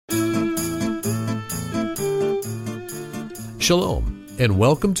Shalom, and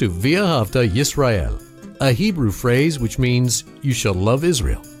welcome to V'ahavta Yisrael, a Hebrew phrase which means, you shall love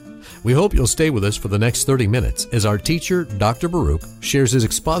Israel. We hope you'll stay with us for the next 30 minutes as our teacher, Dr. Baruch, shares his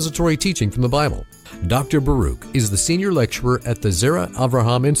expository teaching from the Bible. Dr. Baruch is the senior lecturer at the Zera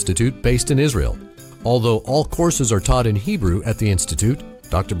Avraham Institute based in Israel. Although all courses are taught in Hebrew at the Institute,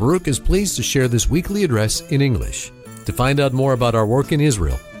 Dr. Baruch is pleased to share this weekly address in English. To find out more about our work in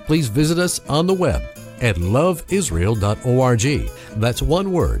Israel, please visit us on the web at loveisrael.org. That's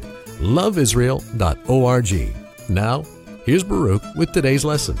one word, loveisrael.org. Now, here's Baruch with today's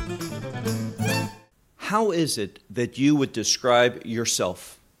lesson. How is it that you would describe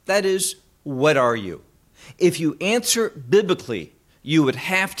yourself? That is, what are you? If you answer biblically, you would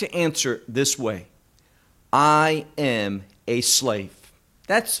have to answer this way: I am a slave.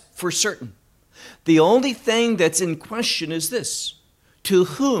 That's for certain. The only thing that's in question is this: to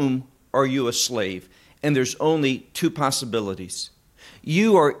whom are you a slave? And there's only two possibilities.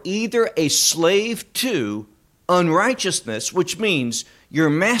 You are either a slave to unrighteousness, which means your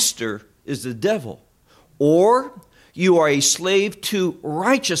master is the devil, or you are a slave to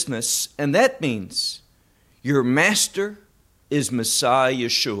righteousness, and that means your master is Messiah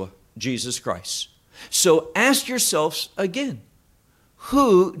Yeshua, Jesus Christ. So ask yourselves again,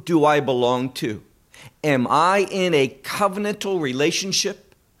 who do I belong to? Am I in a covenantal relationship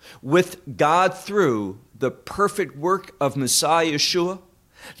with God through the perfect work of Messiah Yeshua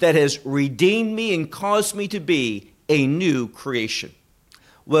that has redeemed me and caused me to be a new creation?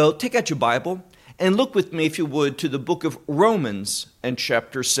 Well, take out your Bible and look with me, if you would, to the book of Romans and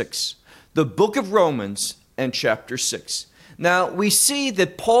chapter 6. The book of Romans and chapter 6. Now, we see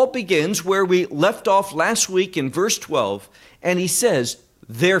that Paul begins where we left off last week in verse 12, and he says,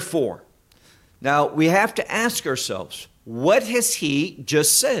 therefore. Now, we have to ask ourselves, what has he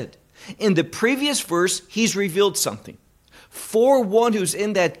just said? In the previous verse, he's revealed something. For one who's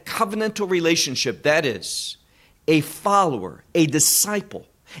in that covenantal relationship, that is, a follower, a disciple,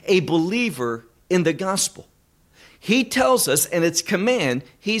 a believer in the gospel. He tells us, and it's command,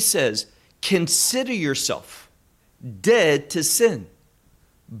 he says, consider yourself dead to sin,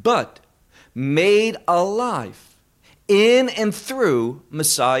 but made alive in and through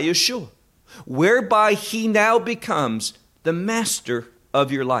Messiah Yeshua, whereby he now becomes the master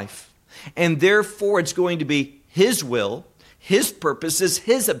of your life. And therefore, it's going to be his will, his purposes,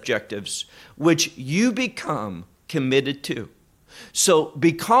 his objectives, which you become committed to. So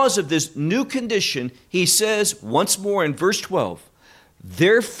because of this new condition, he says once more in verse 12,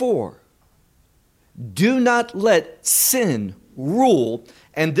 therefore, do not let sin rule.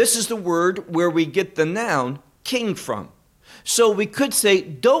 And this is the word where we get the noun king from. So we could say,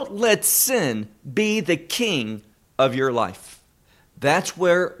 don't let sin be the king of your life. That's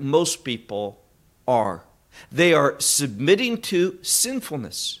where most people are. They are submitting to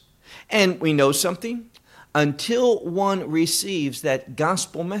sinfulness. And we know something. Until one receives that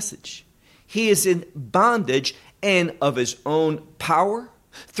gospel message, he is in bondage, and of his own power,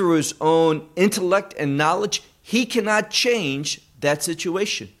 through his own intellect and knowledge, he cannot change that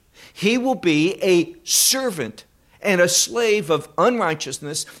situation. He will be a servant and a slave of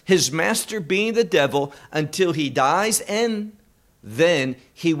unrighteousness, his master being the devil, until he dies, and then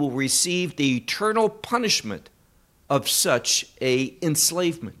he will receive the eternal punishment of such a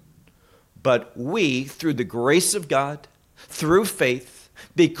enslavement. But we, through the grace of God, through faith,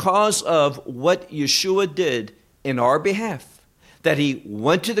 because of what Yeshua did in our behalf, that he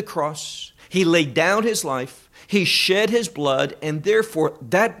went to the cross, he laid down his life, he shed his blood, and therefore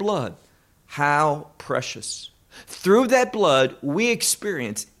that blood, how precious. Through that blood, we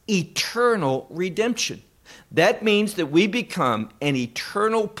experience eternal redemption. That means that we become an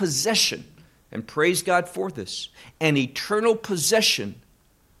eternal possession, and praise God for this, an eternal possession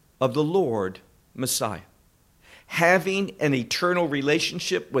of the Lord Messiah. Having an eternal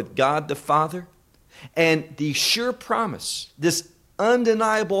relationship with God the Father, and the sure promise, this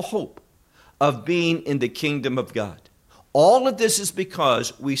undeniable hope of being in the kingdom of God. All of this is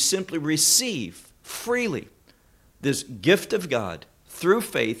because we simply receive freely this gift of God through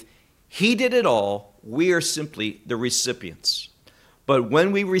faith. He did it all. We are simply the recipients. But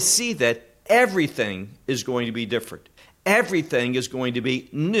when we receive that, everything is going to be different. Everything is going to be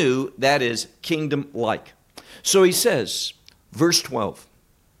new, that is, kingdom-like. So he says, verse 12,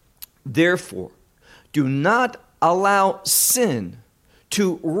 therefore, do not allow sin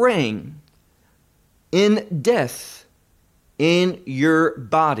to reign in death in your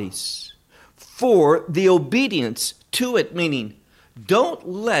bodies, for the obedience to it, meaning don't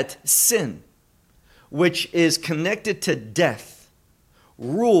let sin, which is connected to death,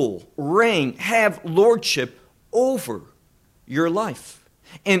 rule, reign, have lordship over your life,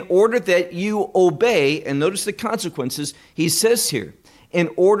 in order that you obey, and notice the consequences he says here, in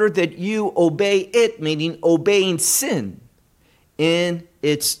order that you obey it, meaning obeying sin in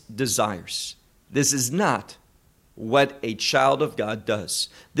its desires. This is not what a child of God does.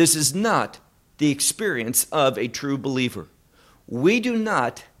 This is not the experience of a true believer. We do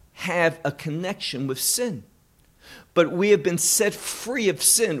not have a connection with sin, but we have been set free of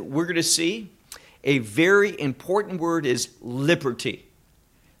sin. We're going to see a very important word is liberty.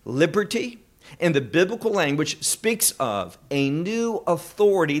 Liberty in the biblical language speaks of a new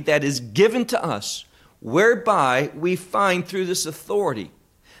authority that is given to us, whereby we find through this authority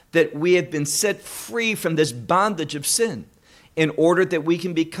that we have been set free from this bondage of sin in order that we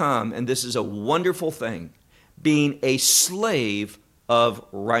can become, and this is a wonderful thing, being a slave of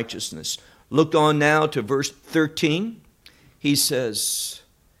righteousness. Look on now to verse 13. He says,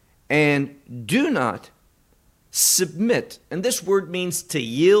 and do not submit. And this word means to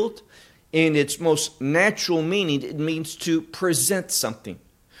yield. In its most natural meaning, it means to present something.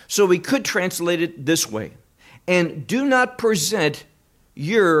 So we could translate it this way. And do not present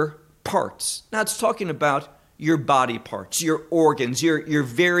your parts. Now it's talking about your body parts, your organs, your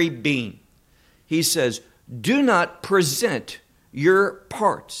very being. He says, do not present your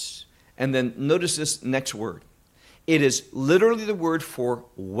parts. And then notice this next word. It is literally the word for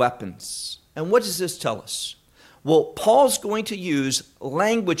weapons. And what does this tell us? Well, Paul's going to use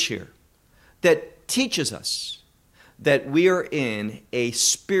language here that teaches us that we are in a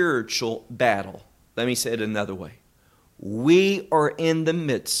spiritual battle. Let me say it another way. We are in the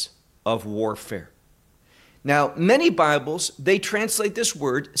midst of warfare. Now, many Bibles, they translate this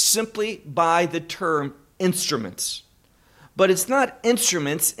word simply by the term instruments. But it's not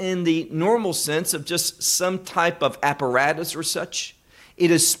instruments in the normal sense of just some type of apparatus or such. It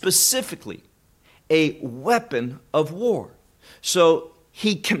is specifically a weapon of war. So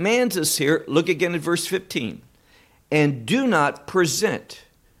he commands us here, look again at verse 15, and do not present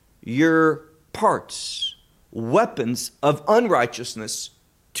your parts, weapons of unrighteousness,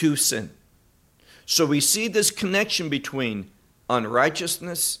 to sin. So we see this connection between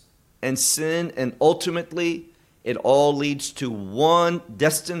unrighteousness and sin, and ultimately it all leads to one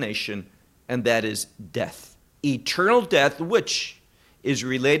destination, and that is death. Eternal death, which is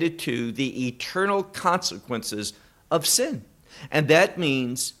related to the eternal consequences of sin. And that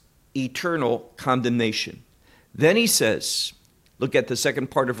means eternal condemnation. Then he says, look at the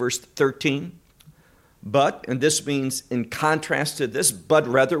second part of verse 13. But, and this means in contrast to this, but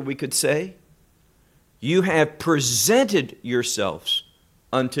rather we could say, you have presented yourselves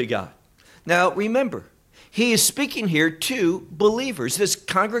unto God. Now remember, he is speaking here to believers, this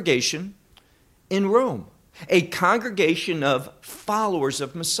congregation in Rome, a congregation of followers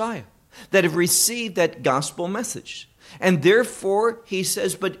of Messiah that have received that gospel message. And therefore, he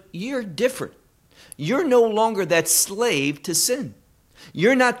says, but you're different. You're no longer that slave to sin.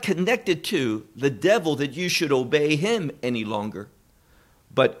 You're not connected to the devil that you should obey him any longer.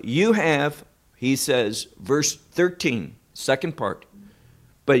 But you have, he says, verse 13, second part,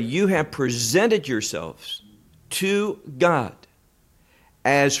 but you have presented yourselves to God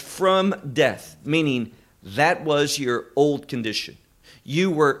as from death, meaning that was your old condition.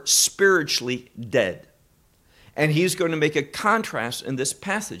 You were spiritually dead. And he's going to make a contrast in this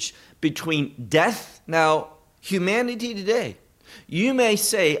passage between death. Now, humanity today, you may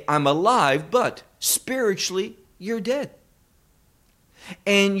say, I'm alive, but spiritually, you're dead.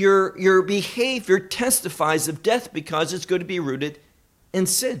 And your behavior testifies of death because it's going to be rooted in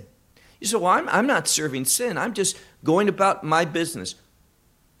sin. You say, well, I'm not serving sin. I'm just going about my business.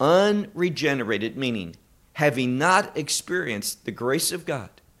 Unregenerated, meaning having not experienced the grace of God,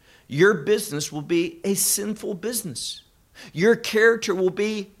 your business will be a sinful business. Your character will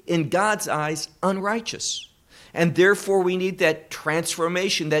be, in God's eyes, unrighteous. And therefore, we need that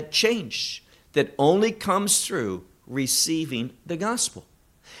transformation, that change that only comes through receiving the gospel.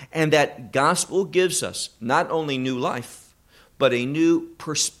 And that gospel gives us not only new life, but a new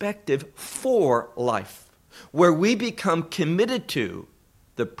perspective for life, where we become committed to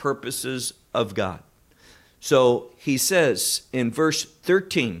the purposes of God. So he says in verse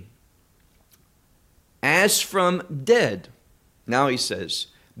 13, as from dead, now he says,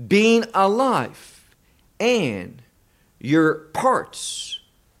 being alive, and your parts,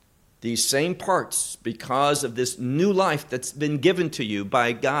 these same parts, because of this new life that's been given to you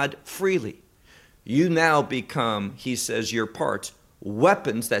by God freely, you now become, he says, your parts,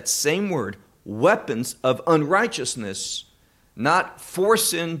 weapons, that same word, weapons of unrighteousness, not for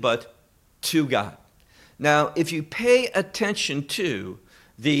sin, but to God. Now, if you pay attention to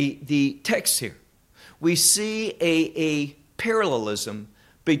the text here, we see a parallelism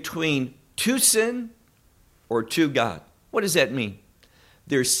between to sin or to God. What does that mean?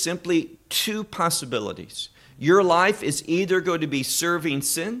 There's simply two possibilities. Your life is either going to be serving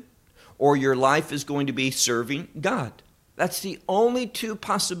sin or your life is going to be serving God. That's the only two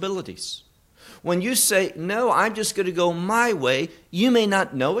possibilities. When you say, no, I'm just going to go my way, you may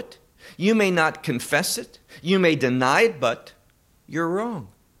not know it. You may not confess it. You may deny it, but you're wrong.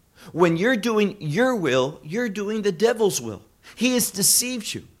 When you're doing your will, you're doing the devil's will. He has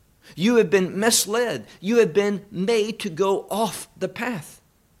deceived you. You have been misled. You have been made to go off the path,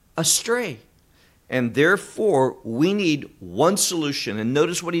 astray. And therefore, we need one solution. And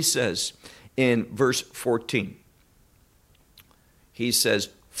notice what he says in verse 14. He says,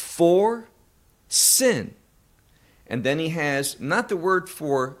 for sin. And then he has not the word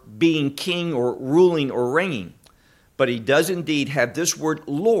for being king or ruling or reigning, but he does indeed have this word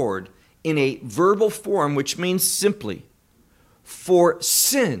Lord in a verbal form, which means simply, for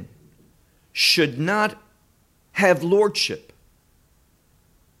sin should not have lordship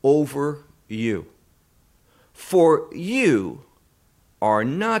over you. For you are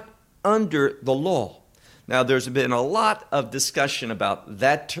not under the law. Now, there's been a lot of discussion about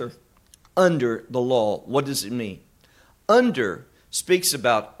that term, under the law. What does it mean? Under speaks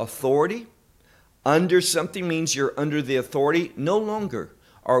about authority. Under something means you're under the authority. No longer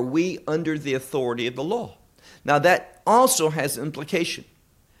are we under the authority of the law. Now, that also has implication.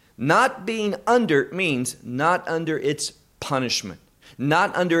 Not being under means not under its punishment,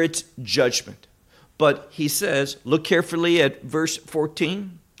 not under its judgment. But he says, look carefully at verse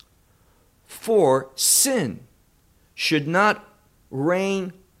 14. For sin should not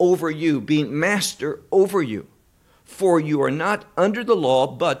reign over you, being master over you. For you are not under the law,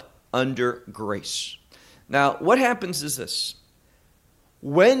 but under grace. Now, what happens is this.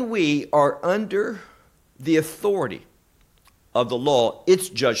 When we are under the authority of the law, it's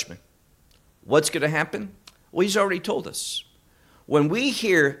judgment. What's going to happen? Well, he's already told us. When we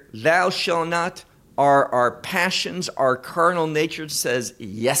hear, thou shalt not, our passions, our carnal nature says,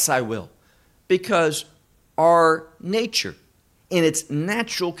 yes, I will. Because our nature, in its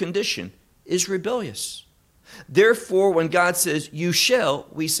natural condition, is rebellious. Therefore, when God says, you shall,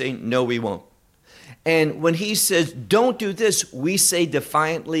 we say, no, we won't. And when he says, don't do this, we say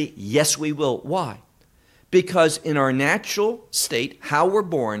defiantly, yes, we will. Why? Because in our natural state, how we're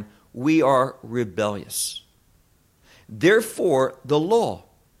born, we are rebellious. Therefore, the law,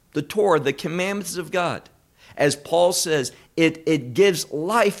 the Torah, the commandments of God, as Paul says, it gives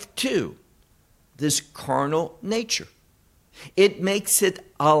life to this carnal nature. It makes it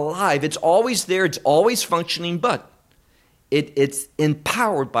alive. It's always there. It's always functioning, but it's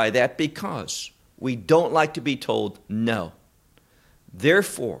empowered by that because we don't like to be told no.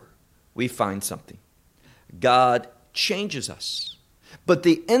 Therefore, we find something. God changes us. But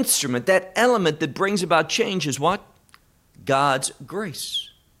the instrument, that element that brings about change is what? God's grace.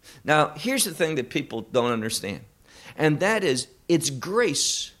 Now, here's the thing that people don't understand. And that is, it's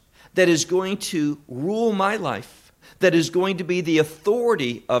grace that is going to rule my life, that is going to be the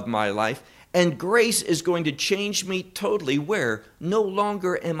authority of my life, and grace is going to change me totally where no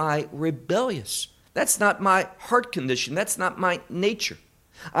longer am I rebellious. That's not my heart condition. That's not my nature.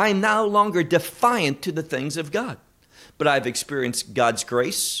 I'm no longer defiant to the things of God. But I've experienced God's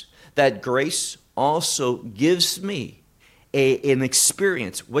grace. That grace also gives me an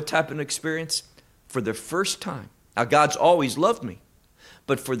experience. What type of experience? For the first time. Now, God's always loved me.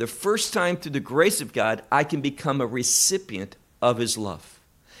 But for the first time through the grace of God, I can become a recipient of his love.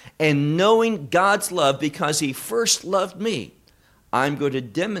 And knowing God's love because he first loved me, I'm going to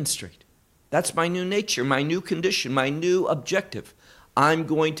demonstrate. That's my new nature, my new condition, my new objective. I'm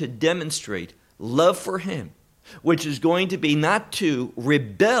going to demonstrate love for him, which is going to be not to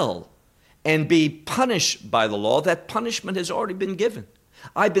rebel and be punished by the law. That punishment has already been given.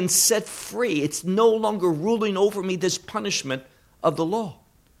 I've been set free. It's no longer ruling over me, this punishment of the law.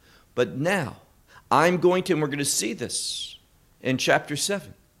 But now, I'm going to, and we're going to see this in chapter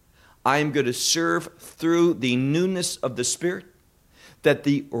 7, I am going to serve through the newness of the Spirit, that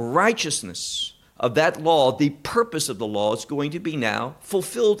the righteousness of that law, the purpose of the law, is going to be now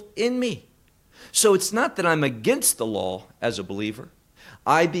fulfilled in me. So it's not that I'm against the law as a believer.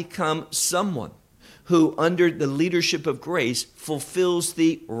 I become someone who, under the leadership of grace, fulfills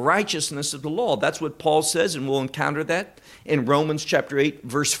the righteousness of the law. That's what Paul says, and we'll encounter that in Romans chapter 8,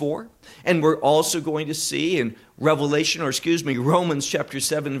 verse 4. And we're also going to see in Romans chapter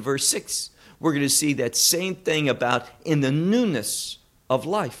 7, verse 6. We're going to see that same thing about in the newness of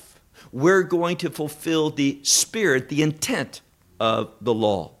life. We're going to fulfill the spirit, the intent of the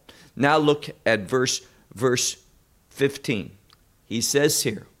law. Now look at verse 15. He says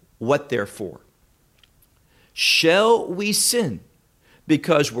here, what therefore? Shall we sin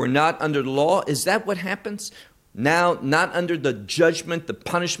because we're not under the law? Is that what happens? Now, not under the judgment, the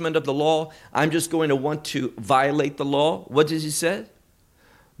punishment of the law. I'm just going to want to violate the law. What does he say?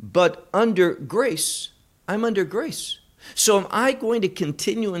 But under grace, I'm under grace. So am I going to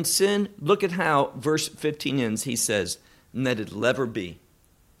continue in sin? Look at how verse 15 ends. He says, let it never be.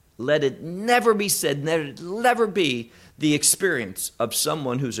 Let it never be said, let it never be the experience of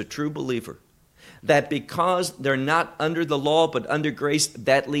someone who's a true believer, that because they're not under the law but under grace,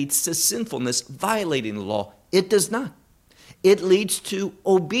 that leads to sinfulness, violating the law. It does not. It leads to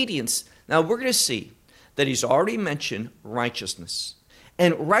obedience. Now we're going to see that he's already mentioned righteousness.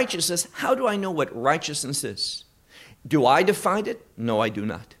 And righteousness, how do I know what righteousness is? Do I define it? No, I do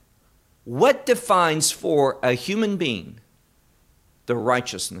not. What defines for a human being the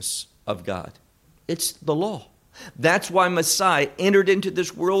righteousness of God? It's the law. That's why Messiah entered into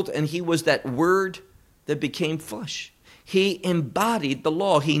this world, and he was that word that became flesh. He embodied the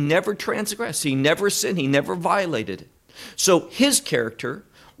law. He never transgressed. He never sinned. He never violated it. So his character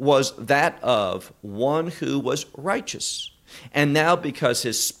was that of one who was righteous. And now because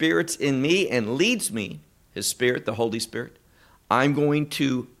his Spirit's in me and leads me, his Spirit, the Holy Spirit, I'm going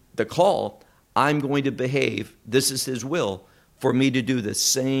to behave. This is his will for me to do the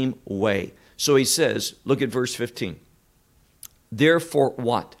same way. So he says, look at verse 15. Therefore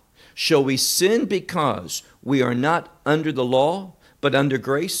what? Shall we sin because we are not under the law, but under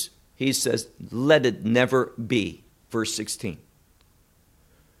grace? He says, let it never be. Verse 16.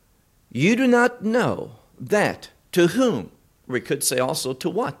 You do not know that to whom, we could say also to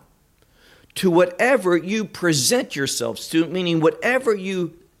what? To whatever you present yourselves to, meaning whatever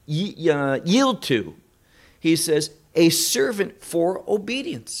you yield to. He says, a servant for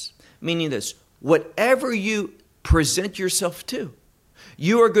obedience. Meaning this, whatever you present yourself to,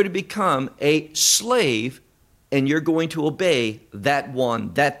 you are going to become a slave and you're going to obey that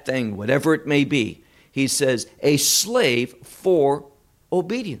one, that thing, whatever it may be. He says, a slave for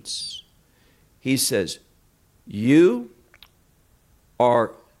obedience. He says, you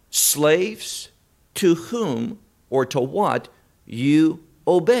are slaves to whom or to what you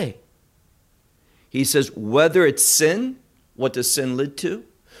obey. He says, whether it's sin, what does sin lead to?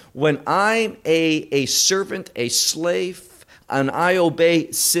 When I'm a servant, a slave, and I obey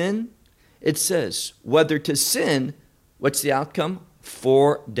sin, it says, whether to sin, what's the outcome?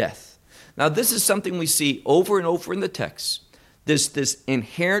 For death. Now, this is something we see over and over in the text. This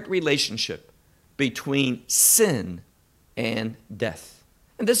inherent relationship between sin and death.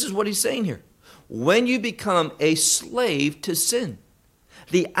 And this is what he's saying here. When you become a slave to sin,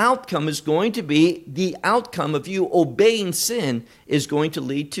 the outcome is going to be, the outcome of you obeying sin is going to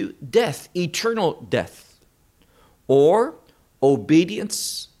lead to death, eternal death. Or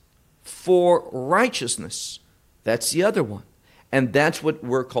obedience for righteousness. That's the other one. And that's what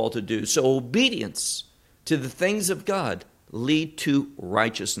we're called to do. So obedience to the things of God lead to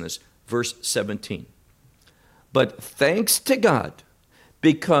righteousness. Verse 17. But thanks to God,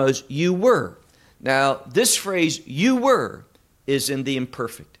 because you were. Now, this phrase, you were, is in the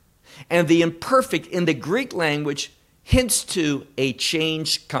imperfect. And the imperfect in the Greek language hints to a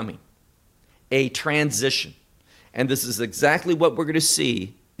change coming, a transition. And this is exactly what we're going to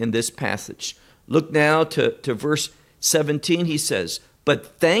see in this passage. Look now to verse 17. He says,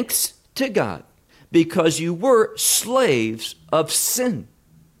 but thanks to God, because you were slaves of sin,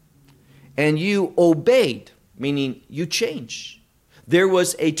 and you obeyed, meaning you changed. There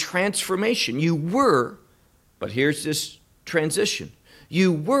was a transformation. You were, but here's this transition.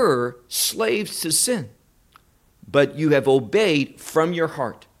 You were slaves to sin, but you have obeyed from your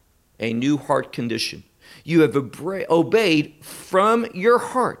heart, a new heart condition. You have obeyed from your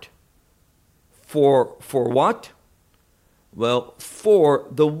heart. For what? Well, for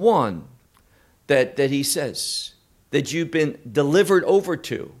the one that he says that you've been delivered over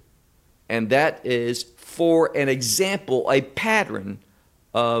to. And that is for an example, a pattern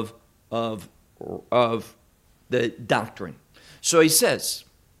of the doctrine. So he says,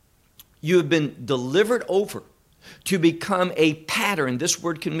 you have been delivered over to become a pattern. This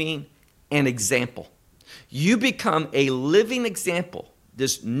word can mean an example. You become a living example,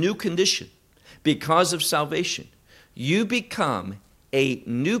 this new condition, because of salvation. You become a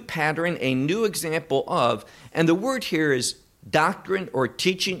new pattern, a new example of, and the word here is doctrine or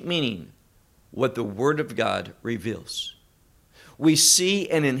teaching, meaning what the Word of God reveals. We see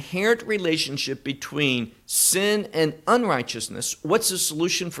an inherent relationship between sin and unrighteousness. What's the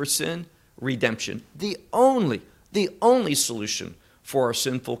solution for sin? Redemption. The only solution for our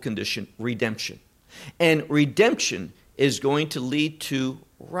sinful condition, redemption. And redemption is going to lead to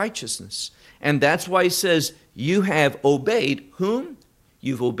righteousness. And that's why he says, you have obeyed whom?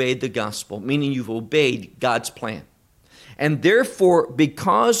 You've obeyed the gospel, meaning you've obeyed God's plan. And therefore,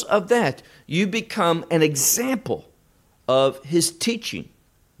 because of that, you become an example of his teaching.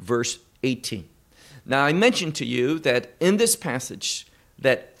 Verse 18. Now, I mentioned to you that in this passage,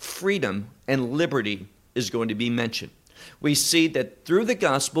 that freedom and liberty is going to be mentioned. We see that through the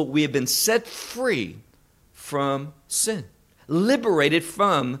gospel, we have been set free from sin, liberated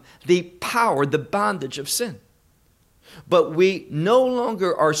from the power, the bondage of sin. But we no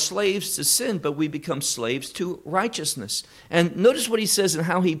longer are slaves to sin, but we become slaves to righteousness. And notice what he says and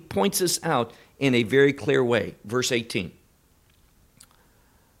how he points this out in a very clear way. Verse 18.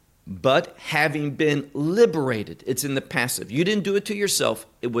 But having been liberated, it's in the passive. You didn't do it to yourself.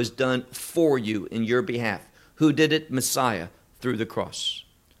 It was done for you in your behalf. Who did it? Messiah, through the cross.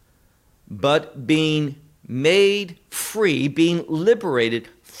 But being made free, being liberated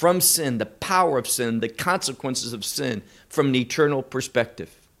from sin, the power of sin, the consequences of sin from an eternal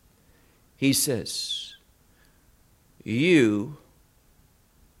perspective. He says, you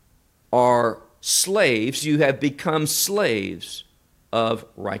are slaves, you have become slaves of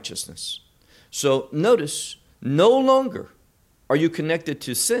righteousness. So notice, no longer are you connected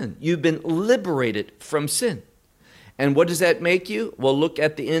to sin. You've been liberated from sin. And what does that make you? Well, look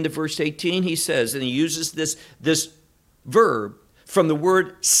at the end of verse 18. He says, and he uses this verb from the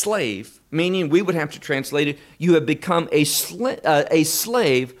word slave, meaning we would have to translate it, you have become a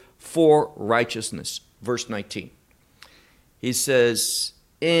slave for righteousness. Verse 19. He says,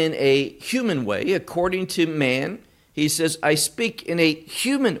 in a human way, according to man, he says, I speak in a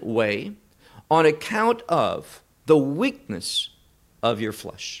human way on account of the weakness of your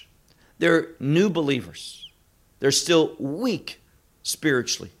flesh. They're new believers. They're still weak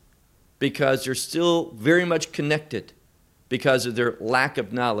spiritually because they're still very much connected because of their lack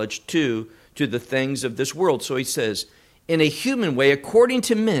of knowledge to the things of this world. So he says, in a human way, according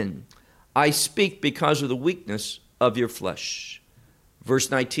to men, I speak because of the weakness of your flesh.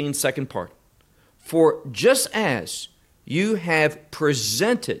 Verse 19, second part. For just as you have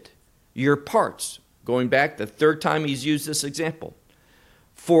presented your parts, going back the third time he's used this example,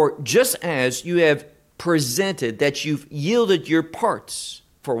 for just as you have presented, that you've yielded your parts,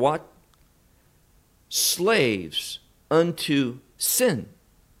 for what? Slaves unto sin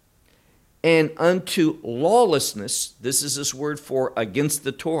and unto lawlessness. This is this word for against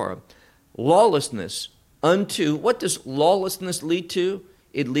the Torah. Lawlessness unto, what does lawlessness lead to?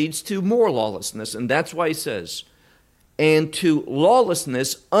 It leads to more lawlessness. And that's why he says, and to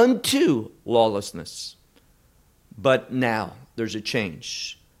lawlessness unto lawlessness. But now there's a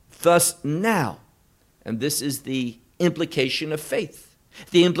change. Thus now, and this is the implication of faith,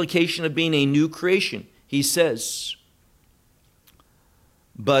 the implication of being a new creation. He says,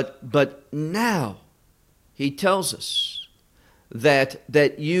 but now, he tells us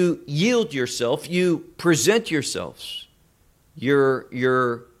that you yield yourself, you present yourselves,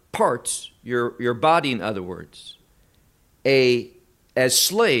 your parts, your body, in other words, as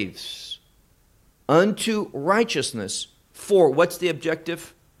slaves unto righteousness for, what's the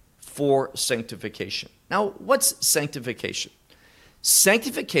objective? For sanctification. Now, what's sanctification?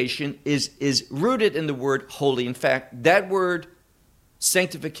 Sanctification is rooted in the word holy. In fact, that word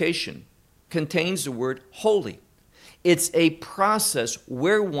sanctification contains the word holy. It's a process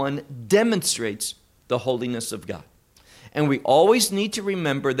where one demonstrates the holiness of God. And we always need to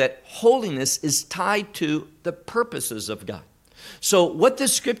remember that holiness is tied to the purposes of God. So what the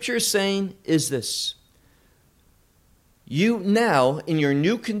scripture is saying is this. You now, in your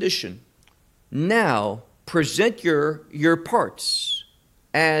new condition, now present your parts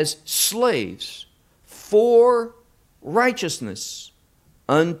as slaves for righteousness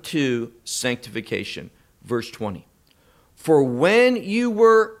unto sanctification. Verse 20. For when you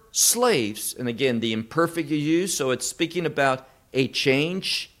were slaves, and again, the imperfect is used, so it's speaking about a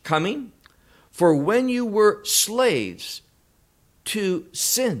change coming. For when you were slaves to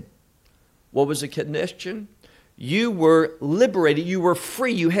sin, what was the connection? You were liberated, you were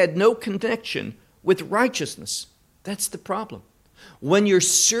free, you had no connection with righteousness. That's the problem. When you're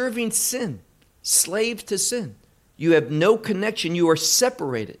serving sin, slave to sin, you have no connection, you are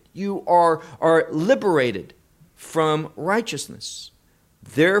separated, you are liberated from righteousness.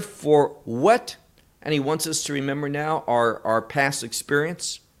 Therefore, what? And he wants us to remember now our past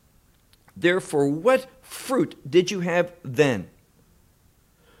experience. Therefore, what fruit did you have then?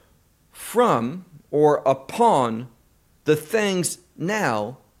 From or upon the things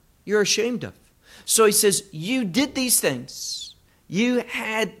now you're ashamed of. So he says, you did these things. You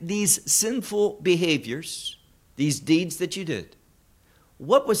had these sinful behaviors, these deeds that you did.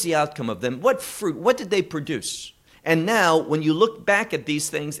 What was the outcome of them? What fruit? What did they produce? And now, when you look back at these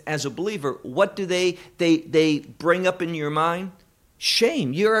things as a believer, what do they bring up in your mind?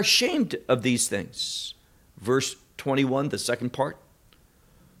 Shame. You're ashamed of these things. Verse 21, the second part.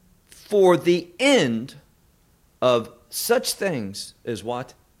 For the end of such things is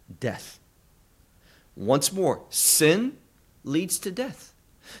what? Death. Once more, sin leads to death.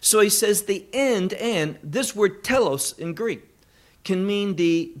 So he says the end, and this word telos in Greek can mean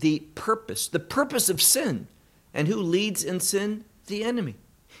the purpose of sin. And who leads in sin? The enemy.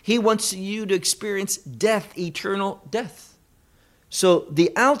 He wants you to experience death, eternal death. So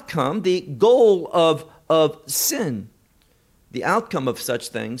the outcome, the goal of sin, the outcome of such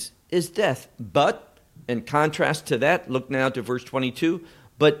things is death. But in contrast to that, look now to verse 22,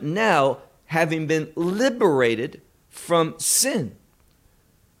 but now having been liberated from sin,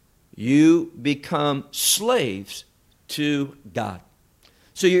 you become slaves to God.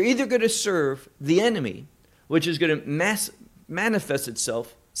 So you're either going to serve the enemy, which is going to manifest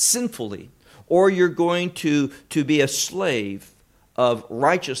itself sinfully, or you're going to be a slave of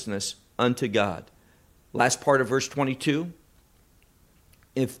righteousness unto God. Last part of verse 22.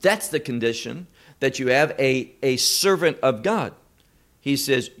 If that's the condition, that you have a servant of God, he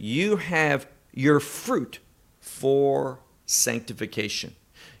says, you have your fruit for sanctification.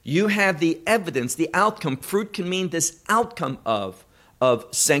 You have the evidence, the outcome. Fruit can mean this outcome of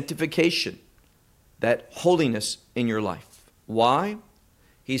sanctification, that holiness in your life. Why?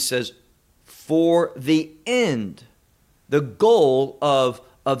 He says, for the end, the goal of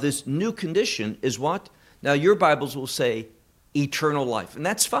this new condition is what? Now, your Bibles will say eternal life, and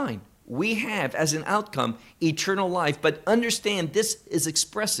that's fine. We have, as an outcome, eternal life, but understand this is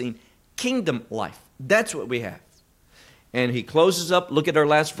expressing kingdom life. That's what we have. And he closes up, look at our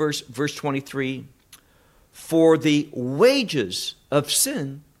last verse, verse 23. For the wages of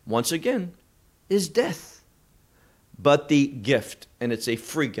sin, once again, is death. But the gift, and it's a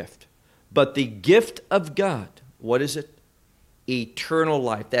free gift, but the gift of God, what is it? Eternal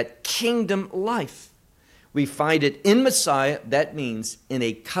life, that kingdom life. We find it in Messiah. That means in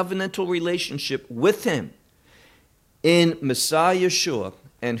a covenantal relationship with him. In Messiah Yeshua.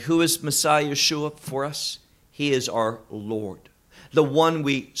 And who is Messiah Yeshua for us? He is our Lord. The one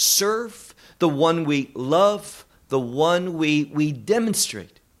we serve, the one we love, the one we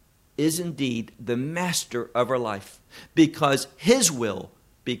demonstrate is indeed the master of our life, because his will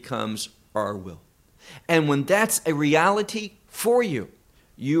becomes our will. And when that's a reality for you,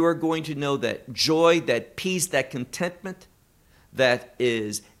 you are going to know that joy, that peace, that contentment, that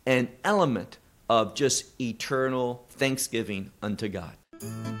is an element of just eternal thanksgiving unto God.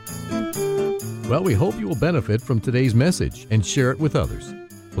 Well, we hope you will benefit from today's message and share it with others.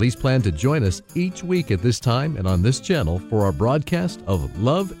 Please plan to join us each week at this time and on this channel for our broadcast of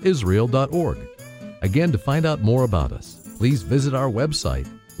loveisrael.org. Again, to find out more about us, please visit our website,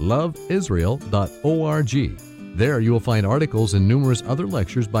 loveisrael.org. There you will find articles and numerous other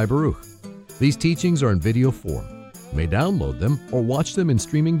lectures by Baruch. These teachings are in video form. You may download them or watch them in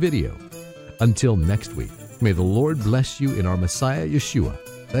streaming video. Until next week, may the Lord bless you in our Messiah Yeshua,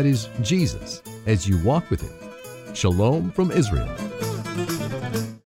 that is Jesus, as you walk with him. Shalom from Israel.